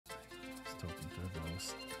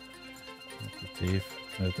post. Not the thief.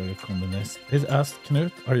 Knut, are you a communist? He asked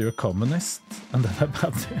Knut, are you a communist? And then I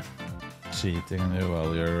banned him. Cheating on you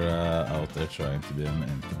while you're out there trying to be an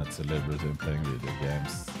internet celebrity and playing video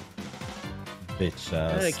games. Bitch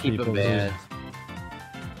ass. Keep a ban.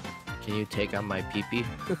 Can you take on my pee-pee?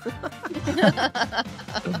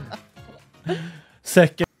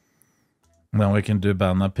 Second. Then we can do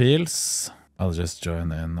ban appeals. I'll just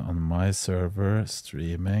join in on my server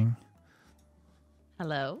streaming.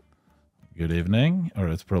 Hello. Good evening. Or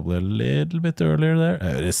it's probably a little bit earlier there.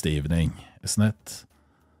 It's the evening, isn't it?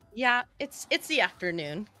 Yeah, it's the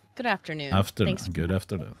afternoon. Good afternoon. Afternoon. Good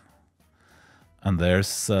afternoon. And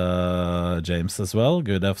there's James as well.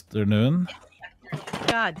 Good afternoon.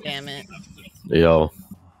 God damn it. Yo.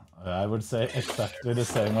 I would say exactly the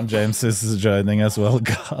same when James is joining as well.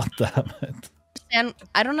 God damn it. And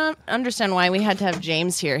I don't understand why we had to have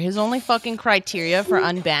James here. His only fucking criteria for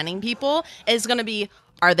unbanning people is going to be,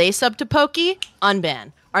 are they sub to Pokey?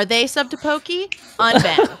 Unban. Are they sub to Pokey?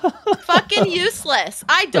 Unban. Fucking useless.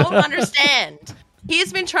 I don't understand.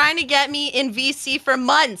 He's been trying to get me in VC for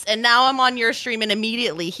months, and now I'm on your stream, and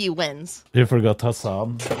immediately he wins. You forgot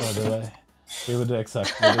Hassan, by the way. He would do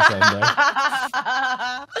exactly the same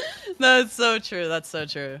there. That's so true. That's so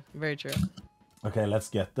true. Very true. Okay, let's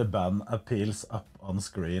get the ban appeals up on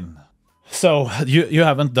screen. So, you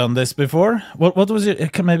haven't done this before? What was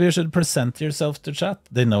it? Maybe you should present yourself to chat.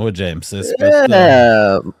 They know who James is. But,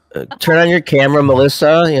 yeah. Turn on your camera,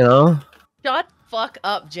 Melissa, you know. Shut fuck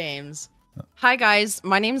up, James. Hi, guys.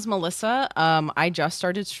 My name's Melissa. I just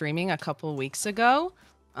started streaming a couple weeks ago.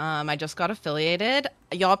 I just got affiliated.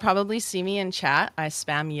 Y'all probably see me in chat. I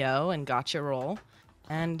spam yo and gotcha roll.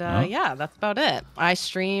 And yeah, that's about it. I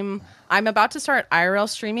stream. I'm about to start IRL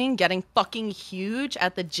streaming, getting fucking huge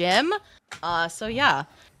at the gym. So yeah.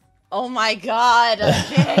 Oh my God,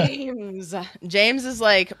 James. James is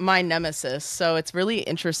like my nemesis. So it's really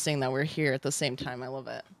interesting that we're here at the same time. I love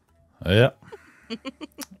it. Yeah.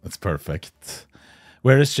 That's perfect.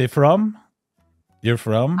 Where is she from? You're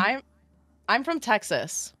from? I'm from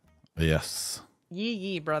Texas. Yes.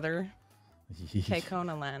 Yee, brother.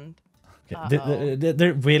 Kona land. Okay.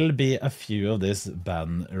 There will be a few of these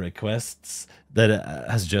ban requests that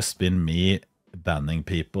has just been me banning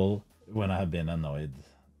people when I have been annoyed,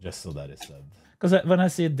 just so that is said. Because when I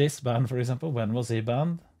see this ban, for example, when was he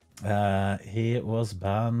banned? He was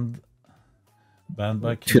banned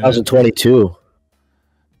by 2022.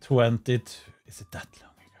 22. Is it that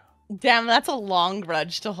long ago? Damn, that's a long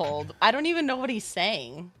grudge to hold. I don't even know what he's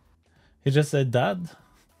saying. He just said dad.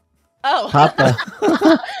 Oh. Papa.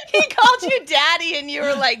 He called you daddy and you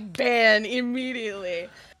were like, ban immediately.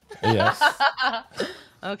 Yes.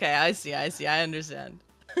 Okay, I see. I understand.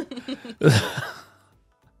 Well,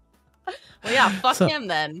 yeah, fuck him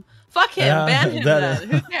then. Fuck him. Yeah, ban him then.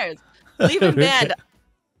 Who cares? Leave him banned.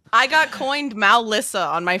 I got coined Malissa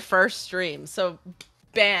on my first stream, so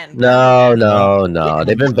ban. No.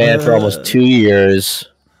 They've been banned for almost 2 years.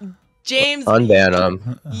 James, unban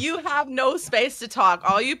them. You have no space to talk.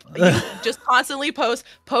 All you just constantly post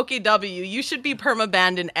PokeW. You should be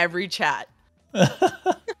perma-banned in every chat.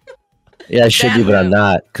 Yeah, I should be, but I'm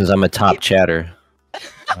not, because I'm a top chatter.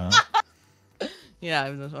 Yeah,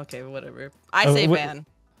 okay, whatever. I say ban.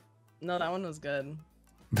 No, that one was good.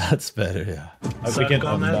 That's better, yeah. We can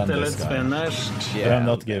unban this guy. Yeah, I'm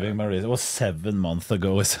not giving my reason. It was 7 months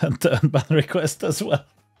ago we sent the unban request as well.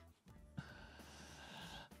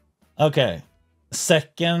 Okay,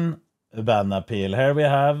 second ban appeal. Here we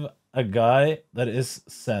have a guy that is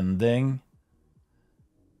sending...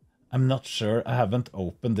 I'm not sure, I haven't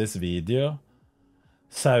opened this video.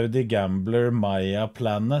 Saudi Gambler Maya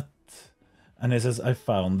Planet. And he says, I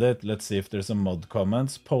found it. Let's see if there's a mod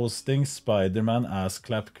comments. Posting Spider-Man ass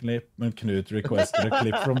clap clip when Knut requested a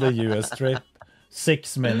clip from the US trip.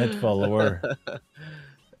 6-minute follower.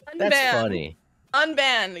 That's funny.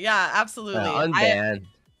 Unban, yeah, absolutely. Unban.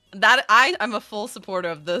 I'm a full supporter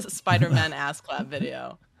of the Spider-Man ass clap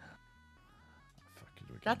video.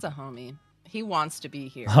 That's a homie. He wants to be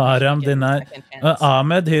here. Haram deny.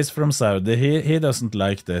 Ahmed, he's from Saudi. He doesn't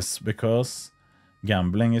like this because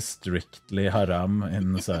gambling is strictly haram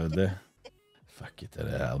in Saudi. Fuck it,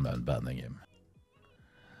 I'm unbanning him.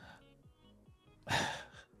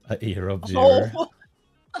 A hero of viewer. Oh.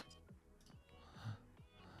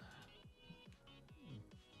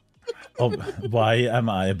 Oh, why am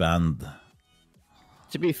I banned?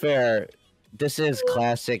 To be fair, this is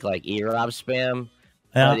classic like E-Rob spam.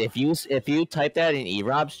 Yeah. But if you type that in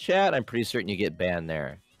E-Rob's chat, I'm pretty certain you get banned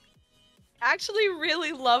there. Actually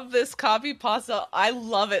really love this copy pasta. I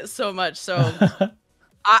love it so much. So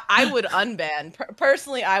I would unban.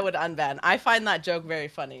 Personally, I would unban. I find that joke very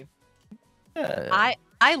funny. Yeah.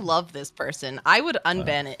 I love this person. I would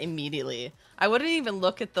unban it immediately. I wouldn't even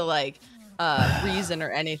look at the like reason or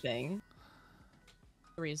anything.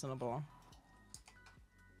 Reasonable.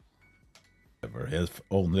 His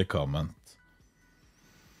only comment.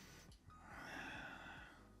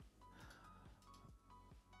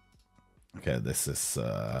 Okay, this is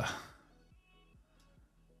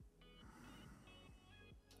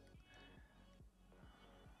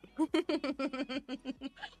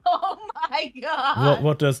Oh my god.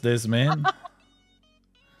 what does this mean?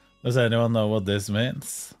 Does anyone know what this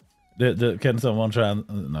means? Can someone try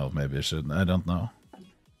and... No, maybe I shouldn't. I don't know.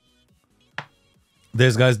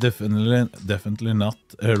 This guy's definitely not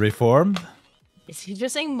reformed. Is he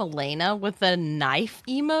just saying Milena with a knife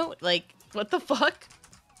emote? Like, what the fuck?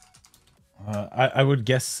 I would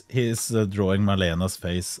guess he's drawing Malena's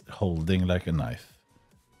face holding like a knife.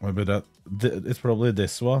 Maybe that... It's probably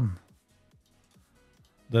this one.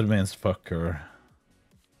 That means fuck her.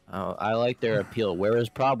 Oh, I like their appeal. Where is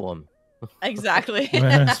problem? Exactly.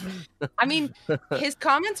 I mean, his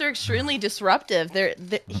comments are extremely disruptive.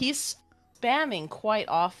 He's spamming quite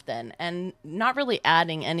often and not really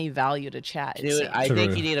adding any value to chat. Dude, I True.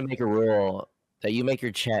 think you need to make a rule that you make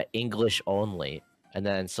your chat English only, and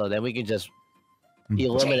then we can just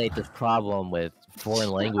eliminate this problem with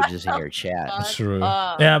foreign languages in your chat. True.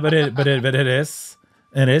 Yeah, but it is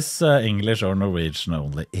English or Norwegian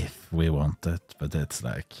only if we want it. But it's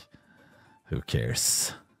like, who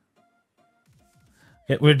cares?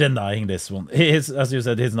 Okay, we're denying this one. As you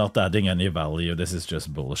said, he's not adding any value. This is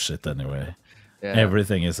just bullshit anyway. Yeah.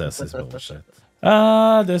 Everything he says is bullshit.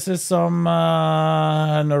 This is some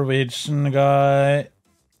Norwegian guy.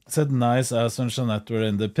 Said nice ass when Jeanette were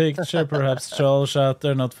in the picture. Perhaps Charles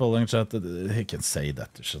Shatter not following chat. He can say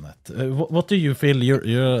that to Jeanette. What do you feel?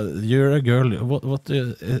 You're a girl. What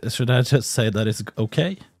should I just say that it's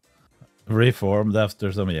okay? Reformed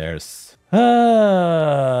after some years.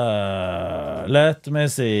 Let me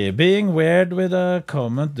see. Being weird with a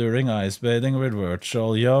comment during ice bathing with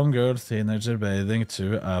virtual. Young girls, teenager bathing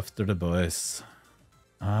too after the boys.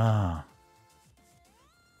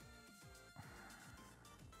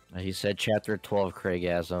 He said chapter 12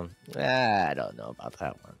 Craigasm. I don't know about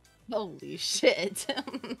that one. Holy shit.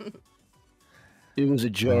 It was a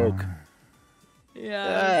joke.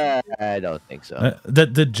 Yeah. I don't think so.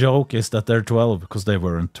 The joke is that they're 12 because they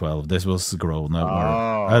weren't 12. This was grown up.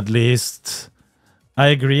 Or at least I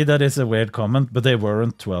agree that it's a weird comment, but they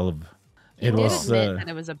weren't 12. He did admit that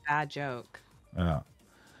it was a bad joke. Yeah.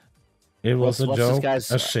 It was a joke,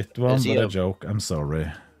 a shit one, but a joke. I'm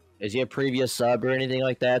sorry. Is he a previous sub or anything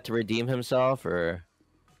like that to redeem himself, or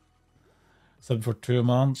sub for 2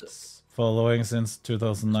 months, following since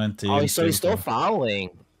 2019. Oh, so he's still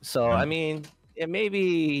following. So I mean, it may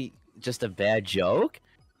be just a bad joke.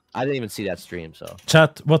 I didn't even see that stream, so.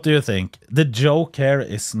 Chat, what do you think? The joke here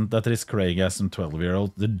isn't that it's Craigasm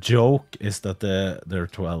 12-year-old. The joke is that they're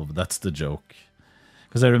 12. That's the joke.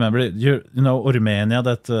 Because I remember, you know Armenia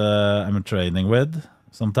that I'm training with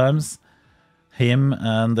sometimes? Him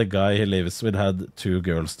and the guy he lives with had 2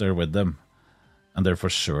 girls there with them. And they're for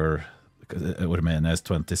sure, Armenia is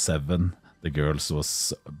 27. The girls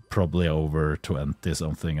was probably over 20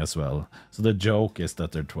 something as well. So the joke is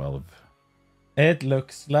that they're 12. It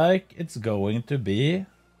looks like it's going to be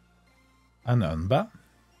an unban.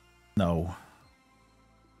 No.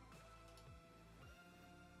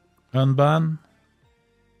 Unban.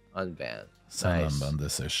 Unban. It's an Nice. unban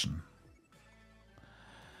decision.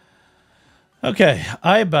 Okay,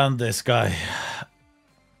 I banned this guy.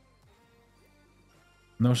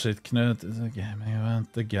 No shit, Knut is a gaming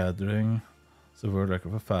event. The Gathering. It's a world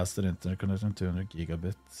record for faster internet connection, 200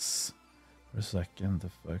 gigabits per second. The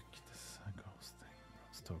fuck? This is a ghosting.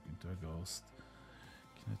 I was talking to a ghost.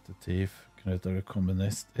 Knut the thief. Knut, are you a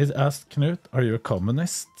communist? He asked Knut, are you a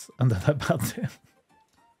communist? And then I banned him.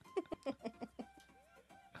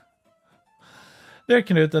 Dear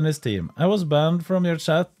Knut and his team, I was banned from your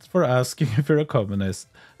chat for asking if you're a communist.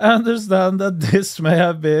 I understand that this may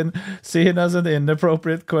have been seen as an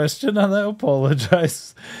inappropriate question, and I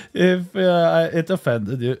apologize if it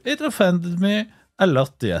offended you. It offended me a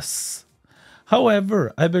lot, yes.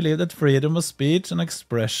 However, I believe that freedom of speech and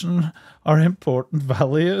expression are important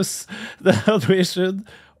values that we should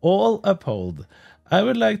all uphold. I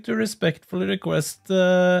would like to respectfully request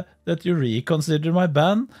that you reconsider my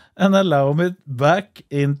ban and allow me back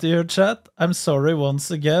into your chat. I'm sorry once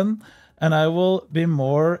again, and I will be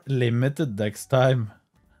more limited next time.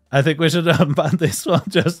 I think we should unban this one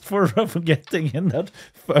just for getting in that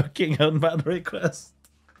fucking unban request.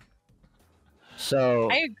 So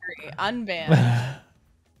I agree. Unban.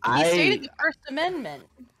 He stated the First Amendment.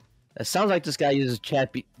 It sounds like this guy uses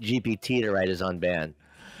Chat GPT to write his unban.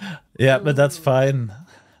 Yeah, but that's fine.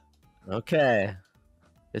 Okay,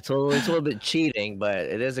 it's a little bit cheating, but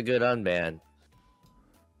it is a good unban.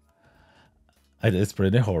 It's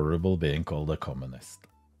pretty horrible being called a communist.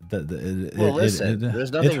 Well, listen,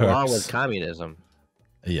 there's nothing wrong with communism.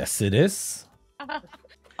 Yes, it is.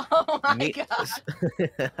 Oh my god.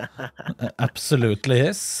 Absolutely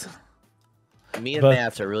is. Me and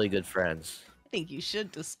Matt's are really good friends. I think you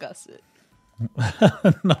should discuss it.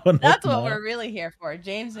 No, That's what we're really here for.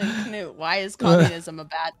 James and Knut, why is communism a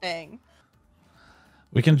bad thing?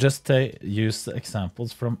 We can just use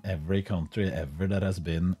examples from every country ever that has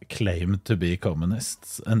been claimed to be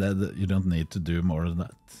communists, and you don't need to do more than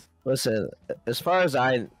that. Listen, as far as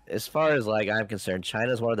I'm concerned,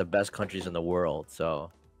 China is one of the best countries in the world.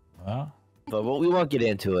 So, but we won't get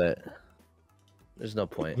into it. There's no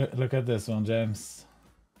point. Look at this one, James.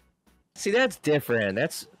 See, that's different.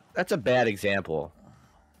 That's a bad example.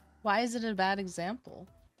 Why is it a bad example?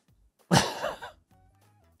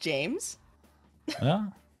 James? Yeah.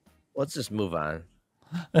 Let's just move on.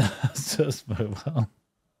 Just move on.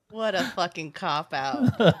 What a fucking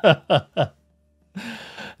cop-out.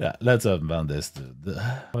 Yeah, let's unban this dude.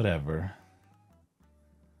 Whatever.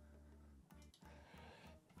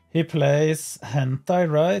 He plays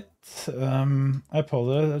hentai, right? I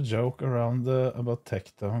pulled a joke around about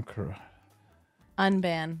Tecton.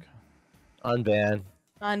 Unban. Unban.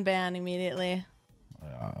 Unban immediately.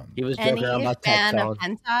 He was joking around about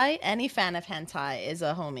Tecton. Any fan of hentai is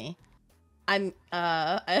a homie. I'm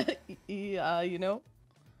you know.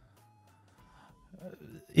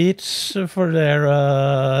 Each for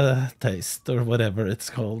their taste or whatever it's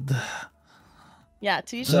called. Yeah,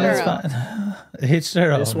 to each their own. Each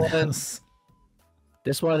their own.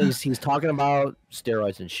 This one he's talking about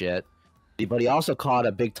steroids and shit, but he also caught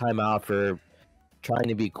a big time out for trying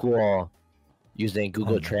to be cool using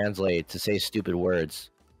Google Translate to say stupid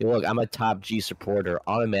words. Hey, look, I'm a top G supporter.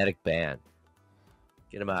 Automatic ban.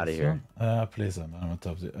 Get him out of here. Please, I'm a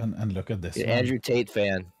top G. And look at this one. Andrew Tate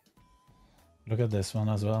fan. Look at this one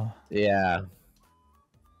as well. Yeah.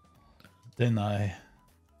 Deny.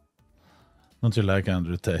 Don't you like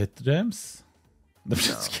Andrew Tate, James? I'm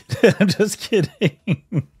just kidding. I'm just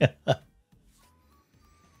kidding.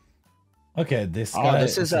 Okay, this guy. Oh,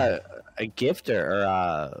 this is a gifter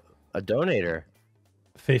or a donator.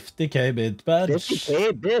 50k bit badge.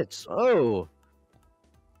 50k bits. Oh.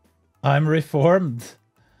 I'm reformed.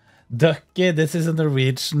 Ducky, this is a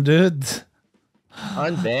Norwegian dude.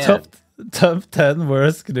 Unbanned. Top 10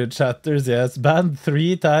 worst Knut chatters, yes. Banned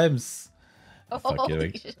 3 times.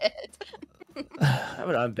 Holy shit. I'm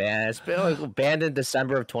unbanned. It's been banned in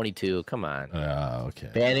December of 22. Come on. Okay.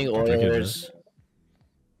 Banning Oilers.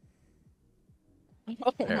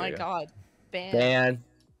 Oh my god. Ban.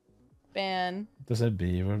 Does it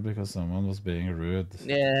B word because someone was being rude?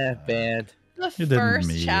 Yeah, banned. The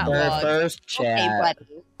first chat log. First chat.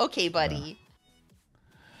 Okay, buddy.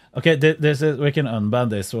 Okay, this is, we can unban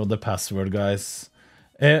this with the password, guys.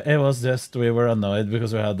 It was just we were annoyed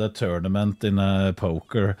because we had a tournament in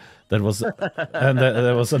poker that was, and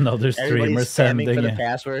there was another streamer sending for the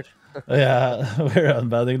password. Yeah, we're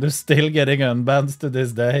unbanning. They're still getting unbans to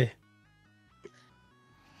this day.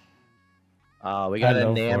 We got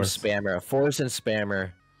a NAM spammer, a Force and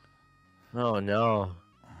spammer. Oh no.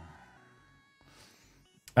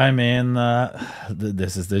 I mean,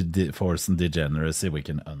 this is the Force and degeneracy. We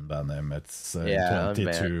can unban him. It's 22.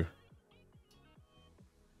 Unban.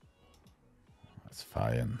 That's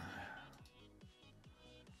fine.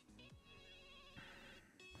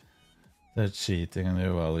 They're cheating on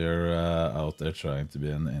you while you're out there trying to be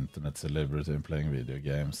an internet celebrity and playing video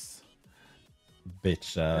games.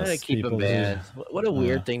 Bitch ass. I'm keep him banned. What a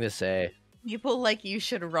weird thing to say. People like you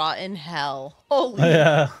should rot in hell. Holy.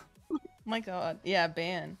 Yeah. My god. Yeah,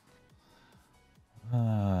 ban.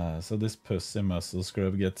 So this pussy muscle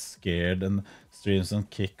scrub gets scared and streams on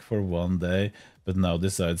Kick for 1 day, but now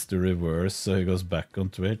decides to reverse, so he goes back on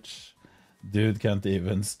Twitch. Dude can't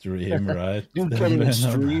even stream right. Dude can't even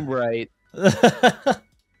stream right.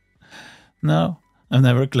 No, I've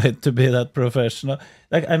never claimed to be that professional.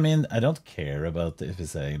 Like, I mean, I don't care about if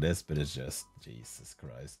he's saying this, but it's just, Jesus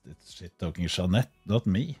Christ, it's shit talking Jeanette, not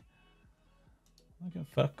me. I can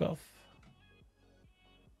fuck off.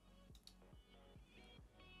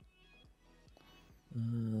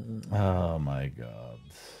 Oh my god.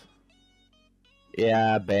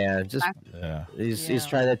 Yeah, ban. Just yeah. He's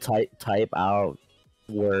trying to type out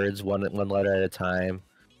words one letter at a time.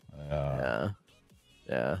 Yeah.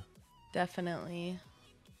 Yeah. Definitely.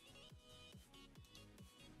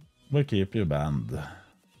 We'll keep you banned.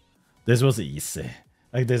 This was easy.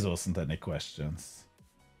 Like, this wasn't any questions.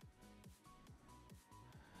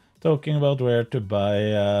 Talking about where to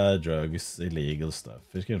buy drugs, illegal stuff.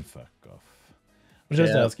 You can fuck off. I'm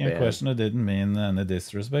just asking a question. I didn't mean any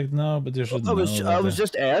disrespect. No, but you should know. I was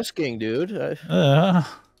just asking, dude.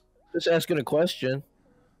 Just asking a question.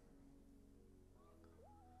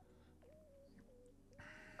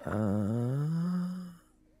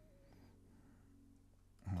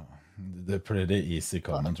 The pretty easy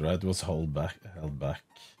comment, right? It was held back.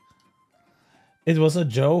 It was a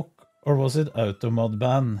joke, or was it automod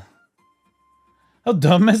ban? How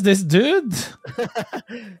dumb is this dude?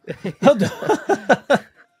 How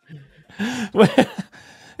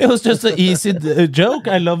it was just an easy joke.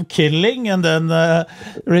 I love killing, and then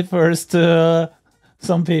refers to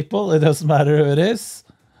some people. It doesn't matter who it is.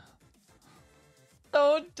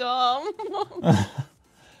 So dumb.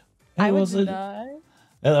 I would die.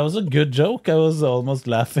 Yeah, that was a good joke. I was almost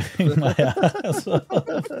laughing my ass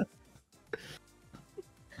off.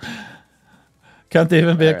 Can't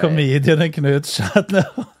even be a comedian in Knut's chat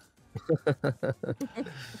now.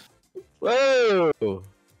 Whoa!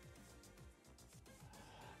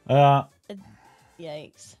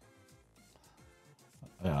 Yikes.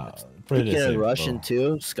 Yeah, pretty simple. Russian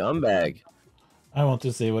too? Scumbag. I want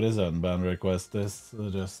to see what his unban request is.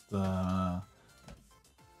 Just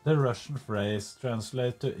the Russian phrase,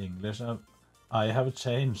 translate to English. I have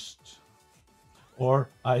changed. Or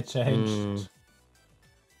I changed.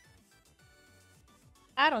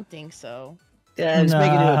 I don't think so. Yeah, just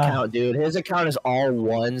make a new account, dude. His account is all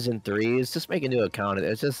 1s and 3s. Just make a new account.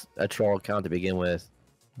 It's just a troll account to begin with.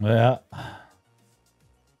 Yeah.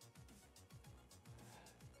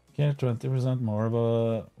 Get 20%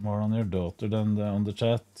 more on your daughter than on the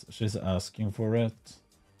chat. She's asking for it.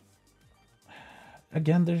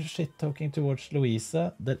 Again, they're shit talking towards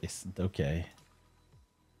Louisa. That isn't okay.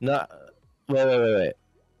 No, wait.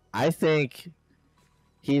 I think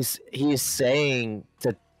he's saying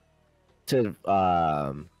to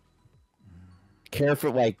care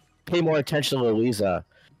for, like, pay more attention to Louisa.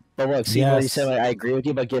 But look, see what he said, like, I agree with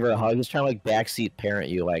you, but give her a hug. He's trying to, like, backseat parent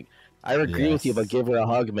you. Like, I agree with you, but give her a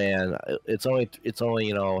hug, man. It's only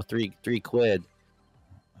you know, three quid.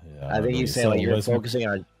 Yeah, I think he's saying, like, you're focusing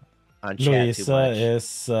on chat Louisa too much.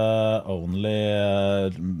 is only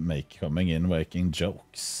coming in making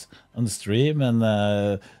jokes on the stream, and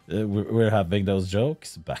we're having those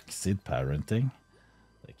jokes. Backseat parenting.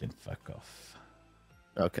 They can fuck off.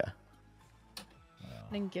 Okay.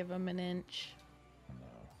 Then give him an inch.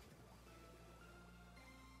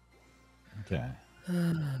 Okay.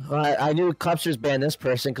 Well, I knew Cupsters banned this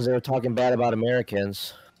person because they were talking bad about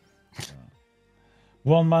Americans.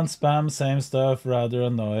 1 month spam, same stuff, rather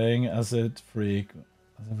annoying as it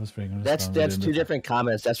was frequent. That's two different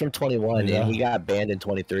comments. That's from 21, and he got banned in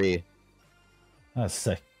 23.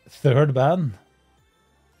 Third ban.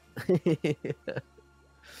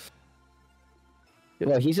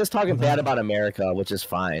 Well, he's just talking bad about America, which is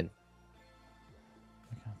fine.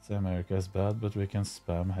 I can't say America is bad, but we can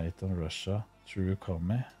spam hate on Russia. True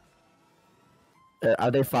commie. Are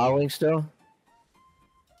they following still?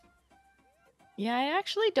 Yeah, I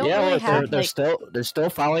actually don't really have. They're still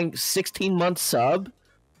following. 16-month sub.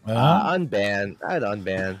 Unban. I'd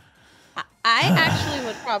unban. I actually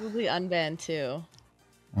would probably unban too.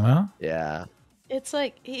 Yeah. It's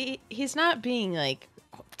like he's not being like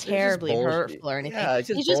terribly hurtful or anything. Yeah,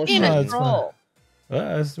 he's just being a troll.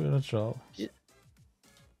 It's being a troll.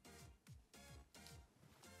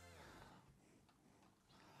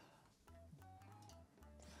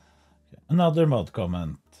 Another mod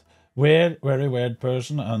comment. Very weird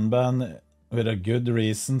person, unban with a good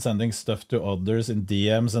reason, sending stuff to others in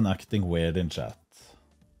DMs and acting weird in chat.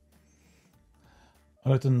 I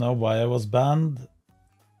want to know why I was banned.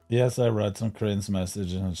 Yes, I write some cringe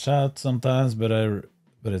messages in chat sometimes, but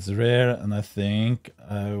it's rare, and I think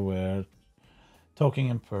I were talking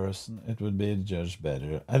in person, it would be judged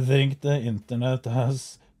better. I think the internet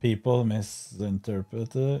has people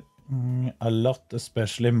misinterpreted a lot,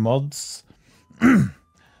 especially mods.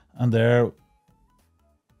 And there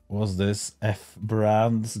was this F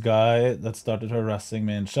Brands guy that started harassing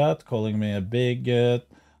me in chat, calling me a bigot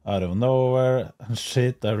out of nowhere and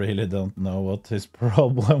shit. I really don't know what his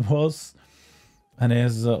problem was. And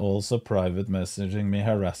he's also private messaging me,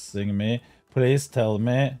 harassing me. Please tell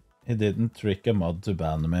me he didn't trick a mod to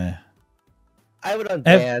ban me. I would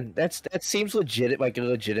unban. That seems legit, like a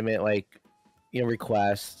legitimate, like, you know,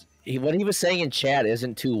 request. What he was saying in chat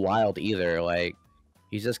isn't too wild either. Like,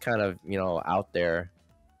 he's just kind of, you know, out there.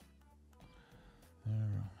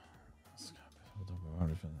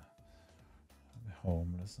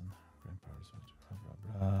 Homeless and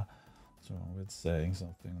So with saying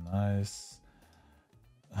something nice.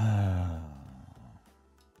 I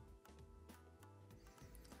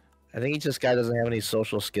think this guy doesn't have any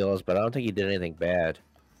social skills, but I don't think he did anything bad.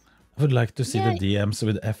 I would like to see Yeah. the DMs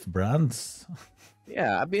with F brands.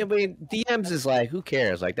 Yeah, I mean, DMs is like, who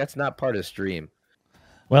cares? Like, that's not part of stream.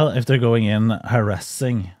 Well, if they're going in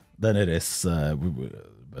harassing, then it is.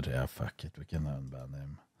 But yeah, fuck it. We can unban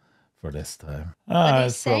him for this time. But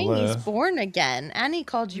he's saying he's born again, and he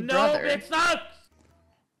called you brother. No, it's not!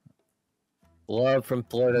 Love from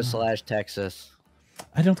Florida / Texas.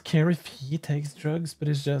 I don't care if he takes drugs, but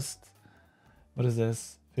it's just... What is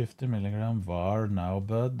this? 50 milligram VAR now,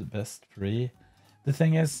 bud. Best pre. The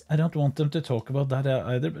thing is, I don't want them to talk about that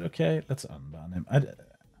either, but okay, let's unban him.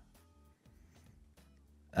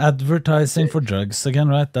 Advertising for drugs again,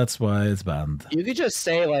 right? That's why it's banned. You could just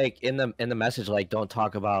say, like, in the message, like, don't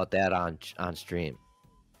talk about that on stream.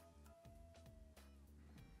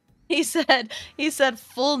 He said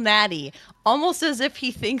full natty, almost as if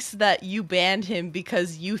he thinks that you banned him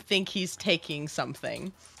because you think he's taking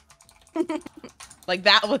something. Like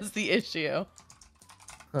that was the issue.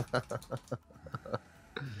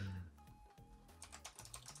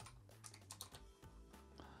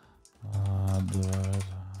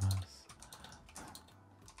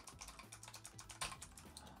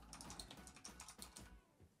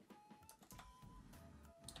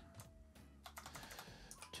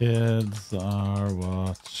 Kids are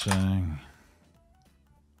watching.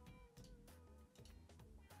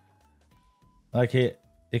 Like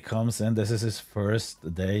he comes in, this is his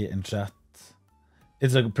first day in chat.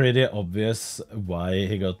 It's like pretty obvious why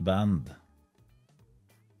he got banned.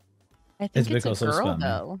 I think it's because a of girl spamming.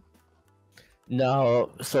 though. No,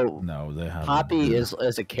 so No, they have Poppy is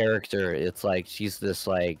a character. It's like she's this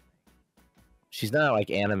like, she's not like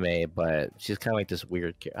anime, but she's kind of like this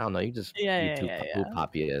weird. I don't know. You just YouTube who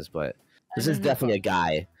Poppy is, but this is definitely a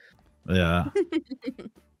guy. Yeah.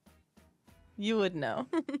 You would know.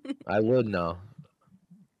 I would know.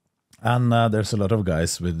 And there's a lot of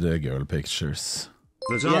guys with girl pictures.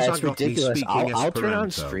 Yeah, it's ridiculous. I'll turn on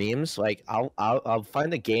streams. Like I'll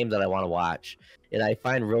find a game that I want to watch, and I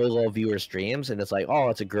find really low viewer streams, and it's like, oh,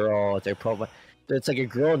 it's a girl. It's their profile. It's like a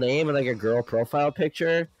girl name and like a girl profile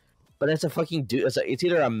picture, but it's a fucking dude. It's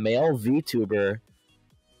either a male VTuber,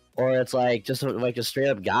 or it's like just like a straight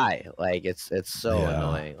up guy. Like it's so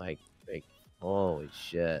annoying. Like holy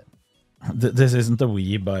shit. This isn't a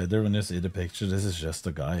weeb either. When you see the picture, this is just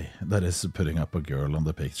a guy that is putting up a girl on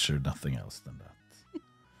the picture. Nothing else than that.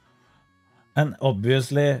 And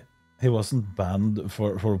obviously, he wasn't banned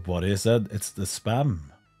for what he said. It's the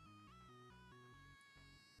spam.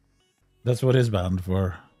 That's what he's banned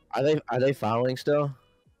for. Are they following still?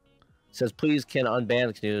 It says, please can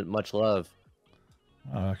unban Knut. Much love.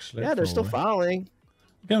 Oh, actually, yeah, they're still following.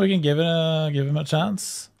 Okay, we can give him a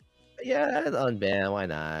chance. Yeah, unban. Why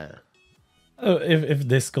not? Oh, if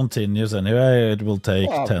this continues anyway, it will take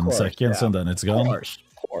 10 seconds and then it's gone. Of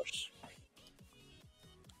course.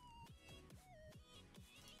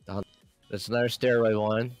 That's another steroid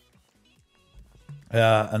one.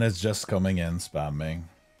 Yeah, and it's just coming in spamming.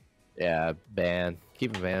 Yeah, ban.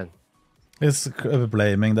 Keep it banned. He's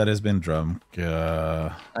blaming that he's been drunk.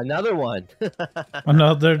 Another one.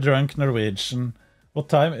 Another drunk Norwegian. What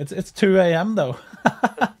time? It's 2 a.m. though.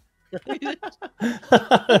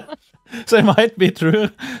 So it might be true.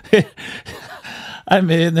 I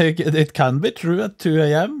mean, it can be true at 2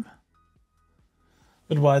 a.m.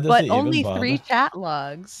 But why does he even only bother? 3 chat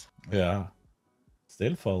logs. Yeah.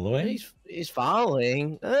 Still following. He's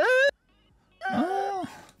following.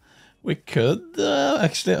 We could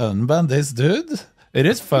actually unban this dude. It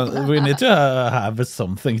is fun. We need to have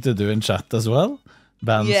something to do in chat as well.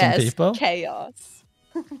 Ban some people. Chaos.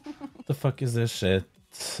 The fuck is this shit?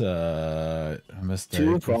 Mistake.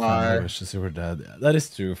 Too far. Wishes you were dead. That is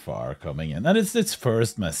too far coming in. And it's its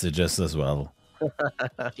first messages as well.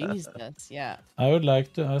 Jesus, yeah. I would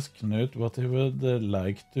like to ask Knut what he would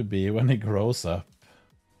like to be when he grows up.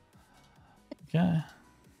 Okay.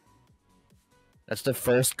 That's the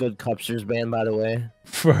first good Cupsters ban, by the way.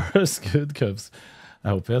 First good cups. I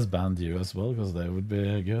hope he has banned you as well, because they would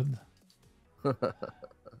be good.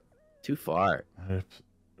 Too far.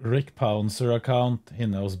 Rick Pouncer account, he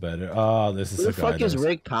knows better. Ah, this is Who a the guy. fuck is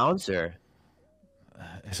Rick Pouncer?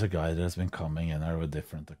 It's a guy that has been coming in here with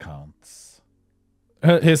different accounts.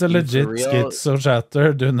 He's a legit schizo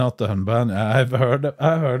chatter. Do not unban. I've heard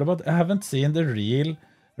about. I haven't seen the real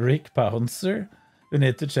Rick Pouncer. We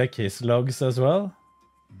need to check his logs as well.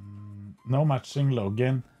 No matching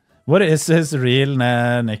login. What is his real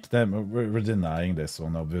nickname? We're denying this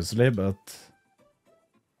one, obviously, but...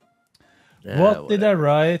 Yeah, what did I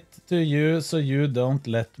write to you so you don't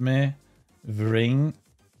let me ring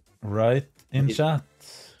right in chat.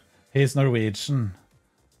 He's Norwegian.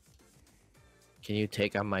 Can you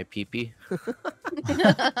take on my pee-pee?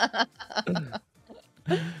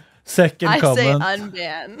 Second I say comment.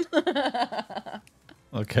 unban.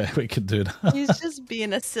 Okay, we could do that. He's just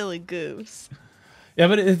being a silly goose. Yeah,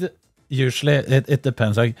 but usually it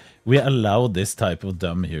depends. Like, we allow this type of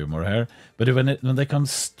dumb humor here, but when they come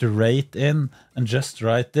straight in and just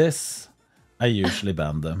write this, I usually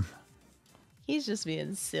ban them. He's just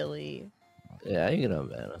being silly. Yeah, you can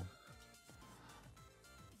unban him.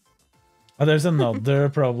 Oh, there's another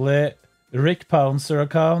probably Rick Pouncer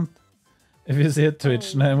account. If you see a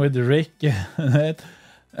Twitch name with Rick in it,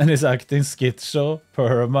 and he's acting skit show,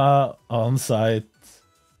 perma on site.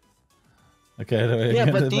 Okay. Yeah,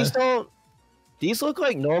 but these look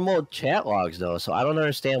like normal chat logs though, so I don't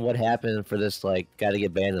understand what happened for this like guy to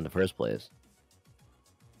get banned in the first place.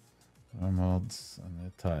 Mods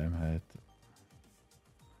and time hate.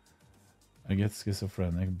 I get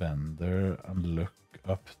schizophrenic bender and look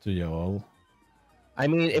up to y'all. I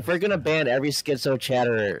mean, if we're gonna ban every schizo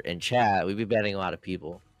chatter in chat, we'd be banning a lot of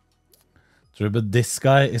people. True, but this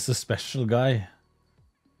guy is a special guy.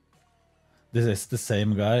 This is the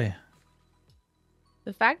same guy.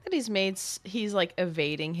 The fact that he's like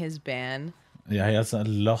evading his ban. Yeah, he has a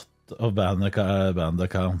lot of banned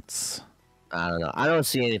accounts. I don't know. I don't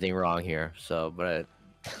see anything wrong here, so but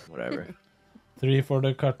whatever. 3 for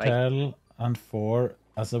the cartel and 4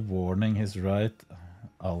 as a warning. He's right.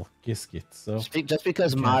 Alki schizo. Just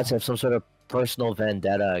because mods have some sort of personal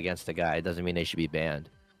vendetta against the guy doesn't mean they should be banned.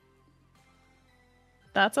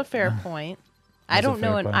 That's a fair point. I don't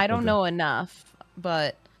know enough,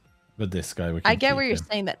 but this guy, I get where you're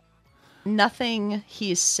saying that nothing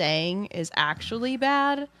he's saying is actually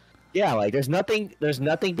bad. Yeah, like there's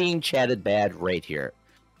nothing being chatted bad right here.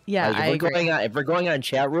 Yeah, like, if we're going on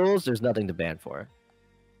chat rules, there's nothing to ban for.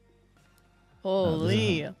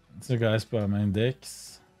 Holy. It's a guy spamming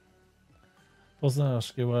dicks.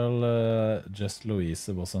 Well, just Louise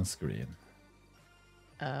was on screen.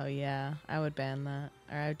 Oh yeah, I would ban that,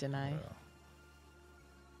 or I would deny.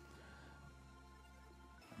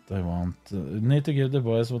 They need to give the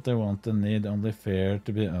boys what they want and need. Only fair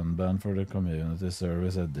to be unbanned for the community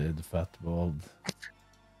service I did. Fat bald.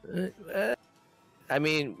 I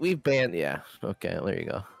mean, we've banned. Yeah. Okay. There you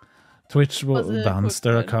go. Twitch bans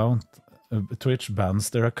their account. Twitch bans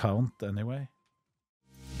their account anyway.